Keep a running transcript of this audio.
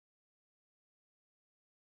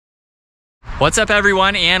What's up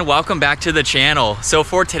everyone, and welcome back to the channel. So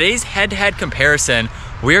for today's head-to-head comparison,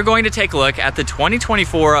 we are going to take a look at the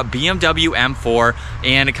 2024 BMW M4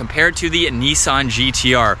 and compare it to the Nissan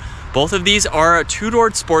GTR. Both of these are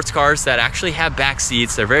two-doored sports cars that actually have back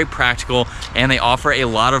seats. They're very practical and they offer a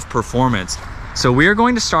lot of performance. So we are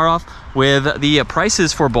going to start off with the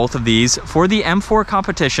prices for both of these. For the M4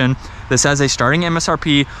 Competition, this has a starting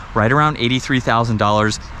MSRP right around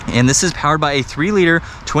 $83,000, and this is powered by a 3-liter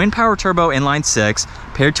twin-power turbo inline-6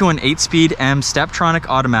 paired to an 8-speed M Steptronic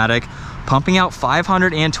automatic, pumping out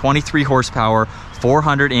 523 horsepower,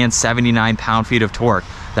 479 pound-feet of torque.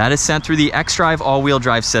 That is sent through the xDrive all-wheel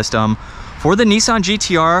drive system. For the Nissan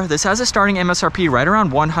GTR, this has a starting MSRP right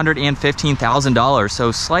around $115,000,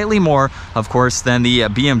 so slightly more, of course, than the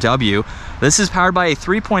BMW. This is powered by a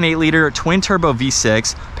 3.8-liter twin-turbo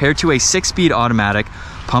V6 paired to a 6-speed automatic,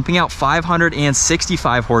 pumping out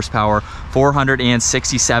 565 horsepower,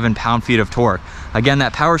 467 pound-feet of torque. Again,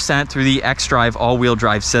 that power sent through the xDrive all-wheel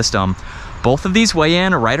drive system. Both of these weigh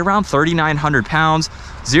in right around 3,900 pounds.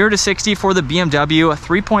 0 to 60 for the BMW,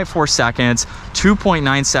 3.4 seconds,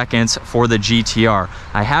 2.9 seconds for the GTR.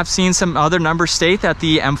 I have seen some other numbers state that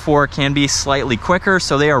the M4 can be slightly quicker,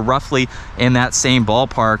 so they are roughly in that same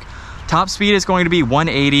ballpark. Top speed is going to be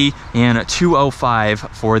 180 and 205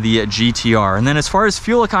 for the GTR. And then as far as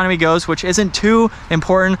fuel economy goes, which isn't too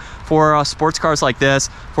important for sports cars like this,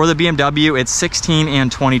 for the BMW, it's 16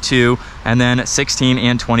 and 22, and then 16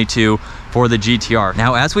 and 22 for the GTR.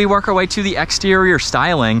 Now, as we work our way to the exterior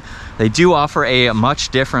styling, they do offer a much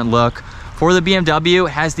different look. For the BMW,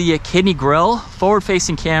 it has the kidney grille,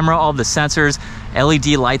 forward-facing camera, all of the sensors,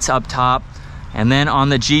 LED lights up top. And then on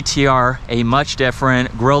the GTR, a much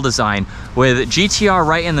different grille design with GTR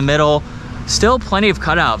right in the middle. Still plenty of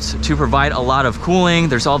cutouts to provide a lot of cooling.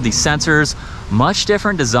 There's all these sensors, much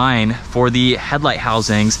different design for the headlight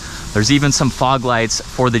housings. There's even some fog lights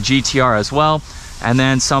for the GTR as well, and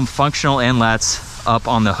then some functional inlets up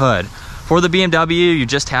on the hood. For the BMW, you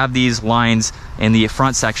just have these lines in the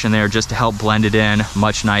front section there just to help blend it in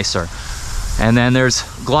much nicer. And then there's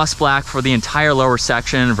gloss black for the entire lower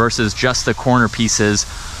section versus just the corner pieces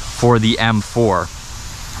for the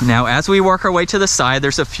M4. Now, as we work our way to the side,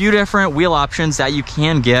 there's a few different wheel options that you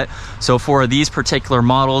can get. So for these particular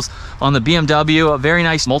models, on the BMW, a very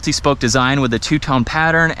nice multi-spoke design with a two-tone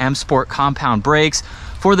pattern, M Sport compound brakes.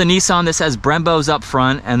 For the Nissan, this has Brembos up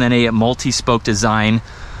front and then a multi-spoke design.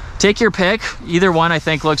 Take your pick. Either one I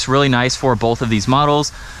think looks really nice for both of these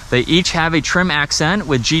models. They each have a trim accent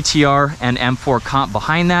with GTR and M4 Comp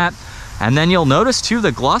behind that. And then you'll notice too,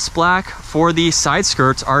 the gloss black for the side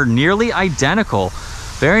skirts are nearly identical.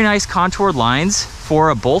 Very nice contoured lines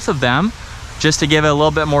for both of them, just to give it a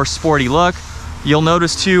little bit more sporty look. You'll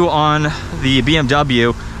notice too on the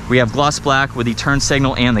BMW, we have gloss black with the turn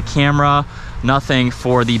signal and the camera. Nothing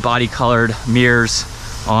for the body colored mirrors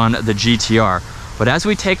on the GTR. But as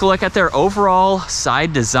we take a look at their overall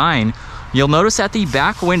side design, you'll notice that the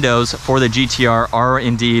back windows for the GTR are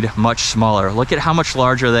indeed much smaller. Look at how much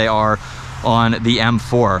larger they are on the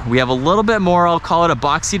M4. We have a little bit more, I'll call it a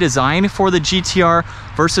boxy design for the GTR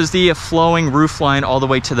versus the flowing roofline all the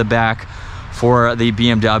way to the back for the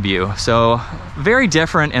BMW. So very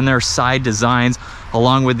different in their side designs,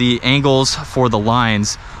 along with the angles for the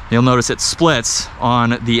lines. You'll notice it splits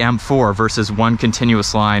on the M4 versus one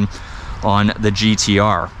continuous line on the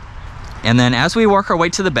GTR. And then as we work our way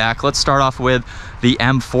to the back, let's start off with the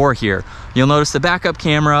M4 here. You'll notice the backup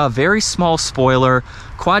camera, very small spoiler,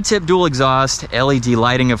 quad tip dual exhaust, LED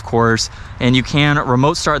lighting of course, and you can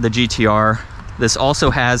remote start the GTR. This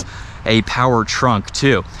also has a power trunk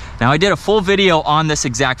too. Now, I did a full video on this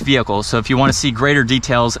exact vehicle, so if you want to see greater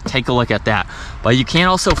details, take a look at that. But you can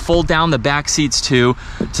also fold down the back seats too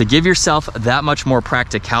to give yourself that much more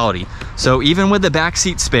practicality. So even with the back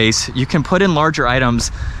seat space, you can put in larger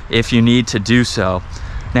items if you need to do so.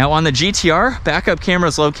 Now on the GTR, backup camera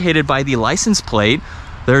is located by the license plate.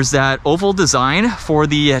 There's that oval design for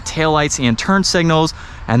the taillights and turn signals,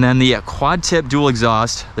 and then the quad tip dual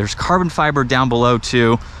exhaust. There's carbon fiber down below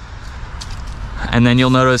too. And then you'll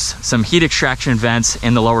notice some heat extraction vents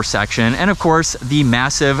in the lower section, and of course the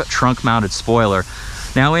massive trunk mounted spoiler.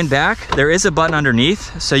 Now in back, there is a button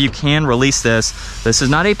underneath, so you can release this. This is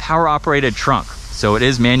not a power operated trunk, so it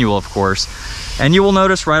is manual of course. And you will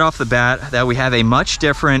notice right off the bat that we have a much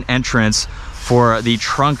different entrance for the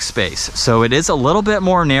trunk space. So it is a little bit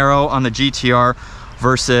more narrow on the GTR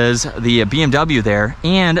versus the BMW there,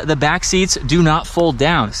 and the back seats do not fold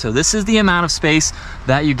down. So this is the amount of space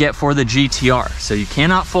that you get for the GTR. So you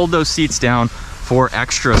cannot fold those seats down for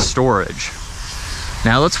extra storage.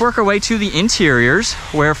 Now let's work our way to the interiors,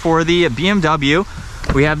 where for the BMW,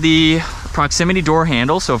 we have the proximity door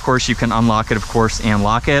handle, so of course you can unlock it, of course, and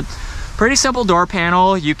lock it. Pretty simple door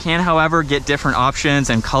panel. You can, however, get different options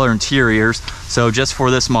and color interiors. So just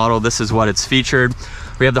for this model, this is what it's featured.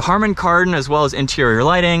 We have the Harman Kardon as well as interior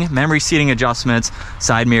lighting, memory seating adjustments,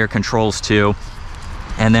 side mirror controls too.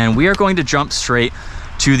 And then we are going to jump straight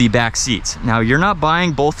to the back seats. Now, you're not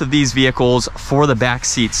buying both of these vehicles for the back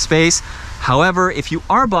seat space. However, if you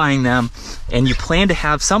are buying them and you plan to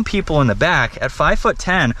have some people in the back, at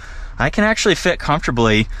 5'10", I can actually fit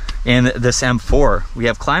comfortably in this M4. We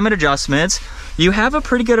have climate adjustments. You have a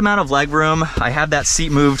pretty good amount of legroom. I have that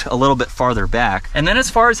seat moved a little bit farther back. And then as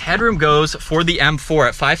far as headroom goes for the M4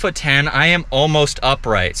 at 5'10", I am almost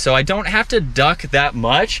upright. So I don't have to duck that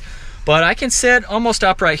much, but I can sit almost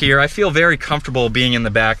upright here. I feel very comfortable being in the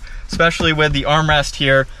back, especially with the armrest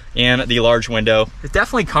here and the large window. It's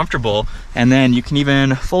definitely comfortable. And then you can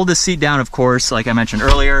even fold the seat down, of course, like I mentioned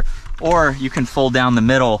earlier, or you can fold down the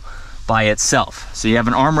middle by itself. So you have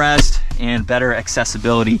an armrest and better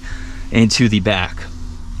accessibility into the back.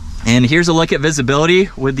 And here's a look at visibility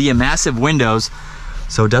with the massive windows,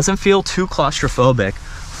 so it doesn't feel too claustrophobic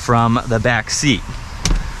from the back seat.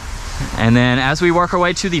 And then as we work our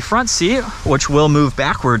way to the front seat, which will move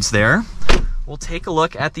backwards there, we'll take a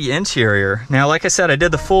look at the interior. Now, like I said, I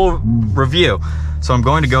did the full review, so I'm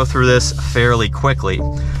going to go through this fairly quickly.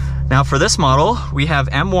 Now, for this model, we have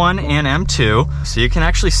M1 and M2, so you can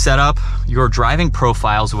actually set up your driving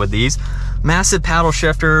profiles with these. Massive paddle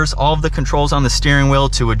shifters, all of the controls on the steering wheel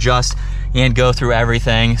to adjust and go through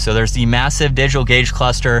everything. So there's the massive digital gauge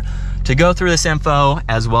cluster to go through this info,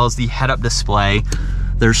 as well as the head-up display.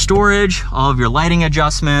 There's storage, all of your lighting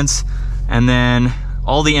adjustments, and then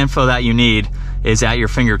all the info that you need is at your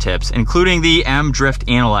fingertips, including the M Drift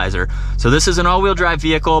Analyzer. So this is an all-wheel drive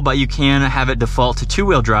vehicle, but you can have it default to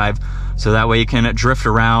two-wheel drive, so that way you can drift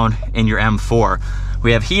around in your M4.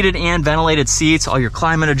 We have heated and ventilated seats, all your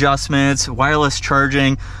climate adjustments, wireless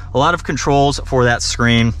charging, a lot of controls for that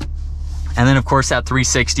screen. And then of course that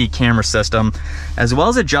 360 camera system, as well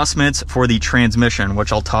as adjustments for the transmission,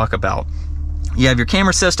 which I'll talk about. You have your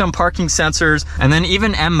camera system, parking sensors, and then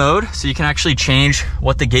even M mode, so you can actually change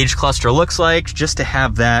what the gauge cluster looks like just to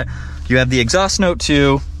have that. You have the exhaust note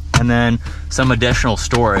too, and then some additional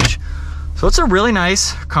storage. So it's a really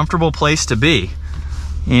nice, comfortable place to be.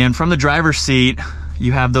 And from the driver's seat,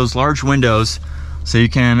 you have those large windows so you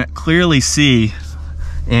can clearly see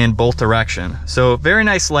in both directions. So very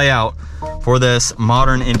nice layout for this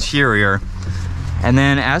modern interior. And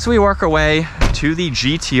then as we work our way to the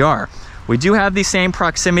GTR, we do have the same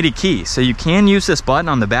proximity key, so you can use this button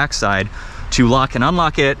on the back side to lock and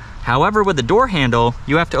unlock it. However, with the door handle,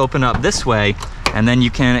 you have to open up this way, and then you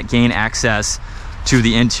can gain access to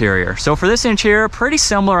the interior. So for this interior, pretty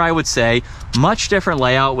similar, I would say. Much different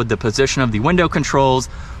layout with the position of the window controls,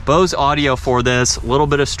 Bose audio for this, a little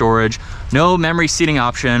bit of storage, no memory seating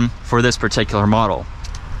option for this particular model.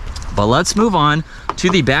 But let's move on to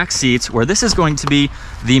the back seats, where this is going to be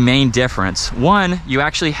the main difference. One, you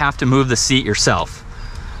actually have to move the seat yourself.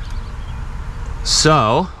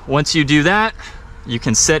 So once you do that, you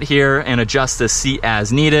can sit here and adjust the seat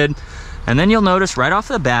as needed. And then you'll notice right off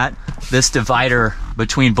the bat, this divider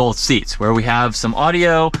between both seats, where we have some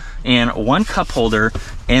audio and one cup holder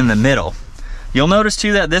in the middle. You'll notice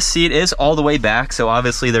too that this seat is all the way back, so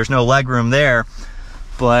obviously there's no leg room there,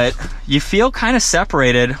 but you feel kind of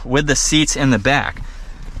separated with the seats in the back.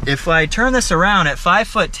 If I turn this around at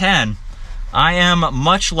 5'10", I am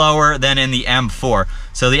much lower than in the M4.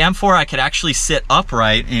 So the M4, I could actually sit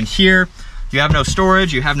upright, and here you have no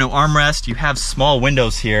storage, you have no armrest, you have small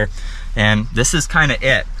windows here, and this is kind of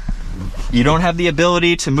it. You don't have the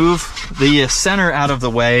ability to move the center out of the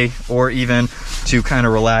way, or even to kind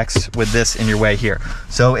of relax with this in your way here.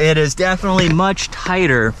 So it is definitely much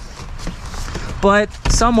tighter, but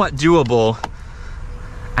somewhat doable.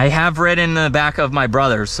 I have ridden in the back of my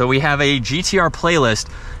brother's, so we have a GTR playlist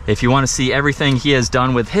if you want to see everything he has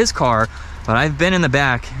done with his car, but I've been in the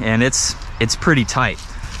back and it's pretty tight.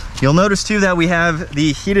 You'll notice too that we have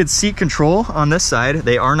the heated seat control on this side.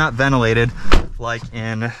 They are not ventilated like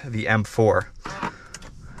in the M4.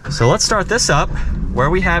 So let's start this up, where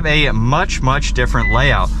we have a much different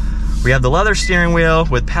layout. We have the leather steering wheel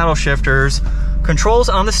with paddle shifters, controls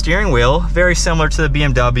on the steering wheel, very similar to the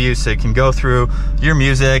BMW, so you can go through your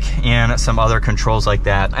music and some other controls like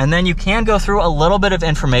that. And then you can go through a little bit of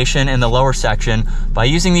information in the lower section by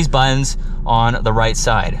using these buttons on the right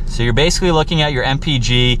side. So you're basically looking at your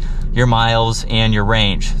MPG, your miles, and your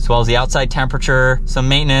range, as well as the outside temperature, some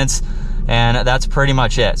maintenance, and that's pretty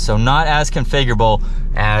much it. So not as configurable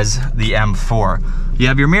as the M4. You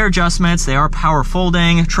have your mirror adjustments. They are power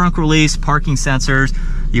folding, trunk release, parking sensors.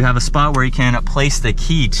 You have a spot where you can place the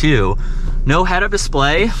key too. No head-up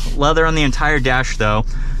display, leather on the entire dash though,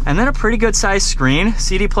 and then a pretty good sized screen,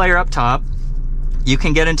 CD player up top. You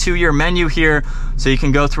can get into your menu here, so you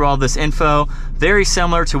can go through all this info. Very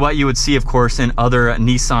similar to what you would see, of course, in other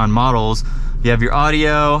Nissan models. You have your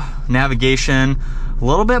audio, navigation, a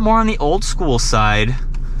little bit more on the old school side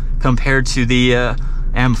compared to the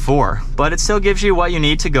M4, but it still gives you what you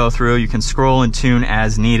need to go through. You can scroll and tune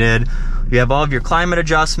as needed. You have all of your climate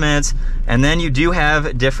adjustments, and then you do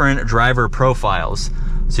have different driver profiles.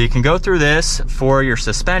 So you can go through this for your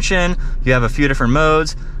suspension. You have a few different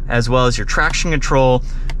modes, as well as your traction control,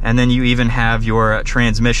 and then you even have your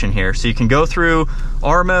transmission here. So you can go through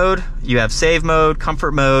R mode, you have save mode,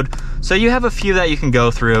 comfort mode, so you have a few that you can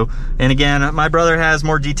go through. And again, my brother has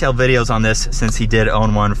more detailed videos on this since he did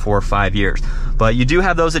own one for 5 years. But you do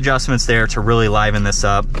have those adjustments there to really liven this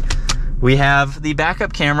up. We have the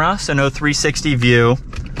backup camera, so no 360 view.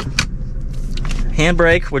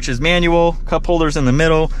 Handbrake, which is manual, cup holders in the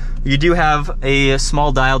middle. You do have a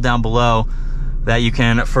small dial down below that you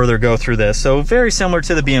can further go through this. So very similar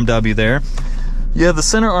to the BMW there. You have the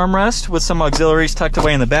center armrest with some auxiliaries tucked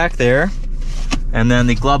away in the back there. And then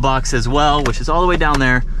the glove box as well, which is all the way down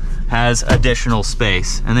there, has additional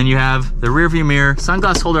space. And then you have the rear view mirror,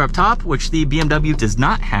 sunglass holder up top, which the BMW does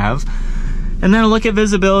not have. And then a look at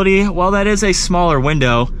visibility. While that is a smaller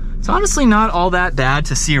window, it's honestly not all that bad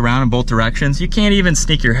to see around in both directions. You can't even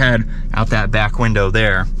sneak your head out that back window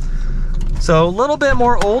there. So a little bit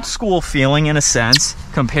more old school feeling in a sense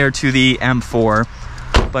compared to the M4.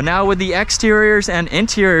 But now with the exteriors and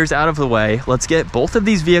interiors out of the way, let's get both of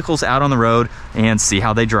these vehicles out on the road and see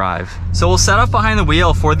how they drive. So we'll set up behind the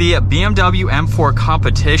wheel for the BMW M4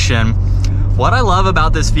 Competition. What I love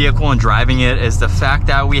about this vehicle and driving it is the fact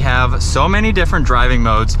that we have so many different driving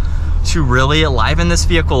modes to really liven this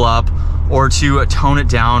vehicle up or to tone it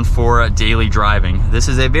down for daily driving. This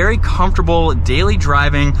is a very comfortable daily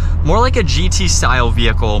driving, more like a GT style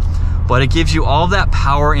vehicle, but it gives you all that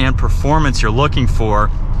power and performance you're looking for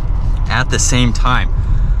at the same time.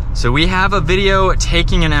 So we have a video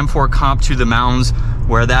taking an M4 Comp to the mountains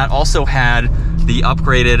where that also had the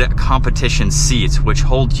upgraded competition seats, which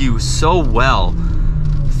hold you so well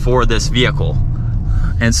for this vehicle.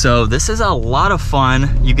 And so this is a lot of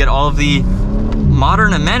fun. You get all of the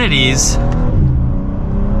modern amenities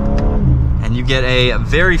and you get a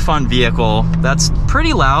very fun vehicle that's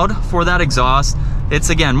pretty loud for that exhaust. It's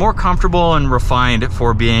again more comfortable and refined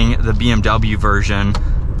for being the BMW version.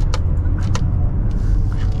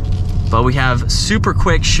 But we have super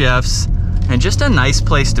quick shifts and just a nice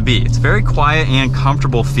place to be. It's very quiet and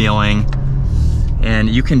comfortable feeling, and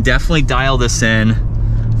you can definitely dial this in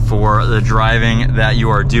for the driving that you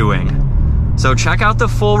are doing. So check out the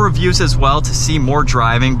full reviews as well to see more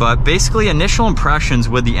driving, but basically initial impressions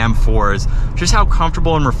with the M4 is just how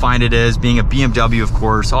comfortable and refined it is, being a BMW of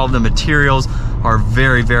course. All of the materials are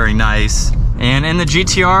very, very nice. And in the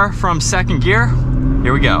GTR from second gear,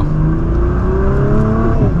 here we go.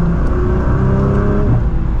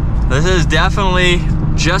 This is definitely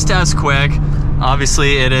just as quick.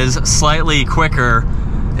 Obviously it is slightly quicker,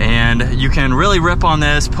 and you can really rip on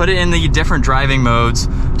this, put it in the different driving modes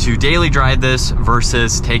to daily drive this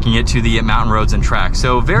versus taking it to the mountain roads and tracks.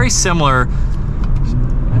 So very similar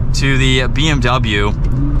to the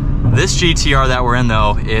BMW. This GTR that we're in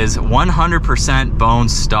though is 100% bone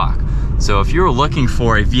stock. So if you're looking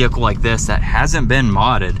for a vehicle like this that hasn't been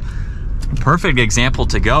modded, perfect example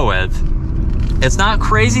to go with. It's not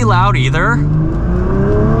crazy loud either,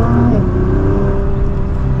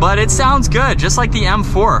 but it sounds good, just like the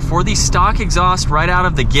M4. For the stock exhaust right out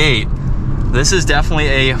of the gate, this is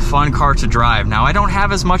definitely a fun car to drive. Now, I don't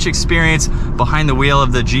have as much experience behind the wheel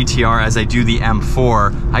of the GTR as I do the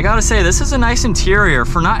M4. I gotta say, this is a nice interior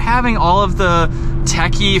for not having all of the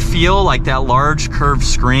techie feel like that large curved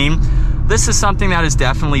screen. This is something that is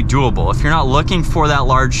definitely doable. If you're not looking for that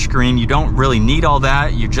large screen, you don't really need all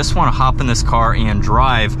that. You just want to hop in this car and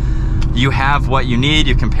drive. You have what you need.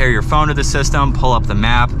 You can pair your phone to the system, pull up the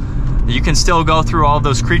map. You can still go through all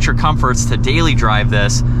those creature comforts to daily drive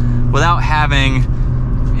this without having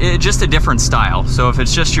just a different style. So if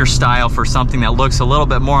it's just your style for something that looks a little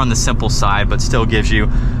bit more on the simple side but still gives you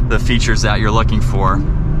the features that you're looking for,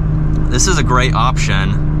 this is a great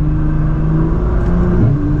option.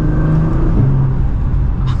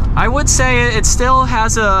 I would say it still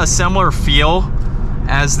has a similar feel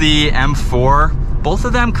as the M4. Both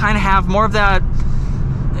of them kind of have more of that,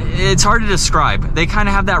 it's hard to describe. They kind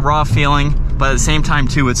of have that raw feeling, but at the same time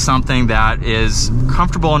too, it's something that is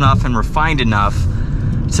comfortable enough and refined enough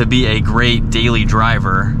to be a great daily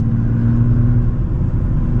driver.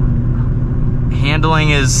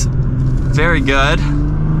 Handling is very good.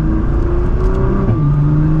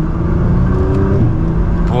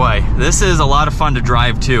 Boy, this is a lot of fun to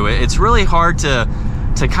drive too. It's really hard to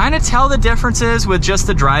kind of tell the differences with just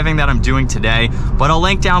the driving that I'm doing today, but I'll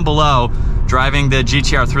link down below driving the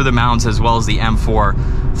GTR through the mountains as well as the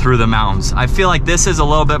M4 through the mountains. I feel like this is a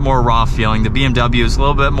little bit more raw feeling. The BMW is a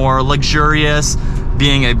little bit more luxurious.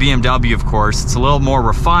 Being a BMW, of course, it's a little more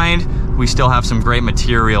refined. We still have some great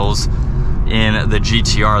materials in the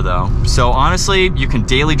GTR though. So honestly, you can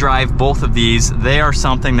daily drive both of these. They are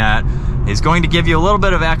something that is going to give you a little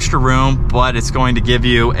bit of extra room, but it's going to give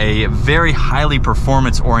you a very highly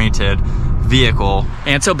performance-oriented vehicle.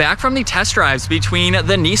 And so back from the test drives between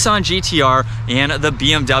the Nissan GTR and the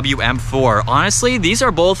BMW M4, honestly, these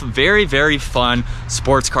are both very, very fun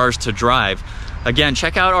sports cars to drive. Again,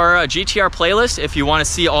 check out our GTR playlist if you want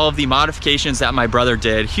to see all of the modifications that my brother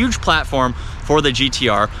did. Huge platform for the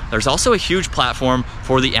GTR. There's also a huge platform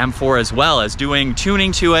for the M4 as well, as doing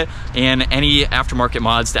tuning to it and any aftermarket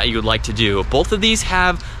mods that you would like to do. Both of these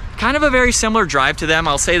have kind of a very similar drive to them.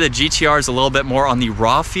 I'll say the GTR is a little bit more on the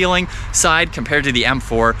raw feeling side compared to the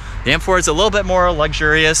M4. The M4 is a little bit more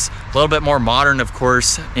luxurious, a little bit more modern, of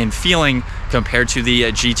course, in feeling compared to the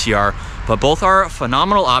GTR. But both are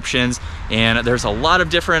phenomenal options, and there's a lot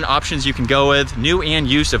of different options you can go with. New and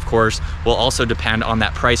used, of course, will also depend on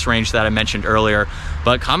that price range that I mentioned earlier.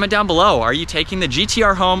 But comment down below, are you taking the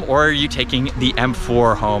GTR home or are you taking the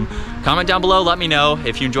M4 home? Comment down below, let me know.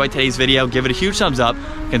 If you enjoyed today's video, give it a huge thumbs up.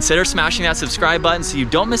 Consider smashing that subscribe button so you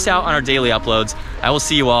don't miss out on our daily uploads. I will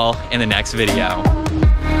see you all in the next video.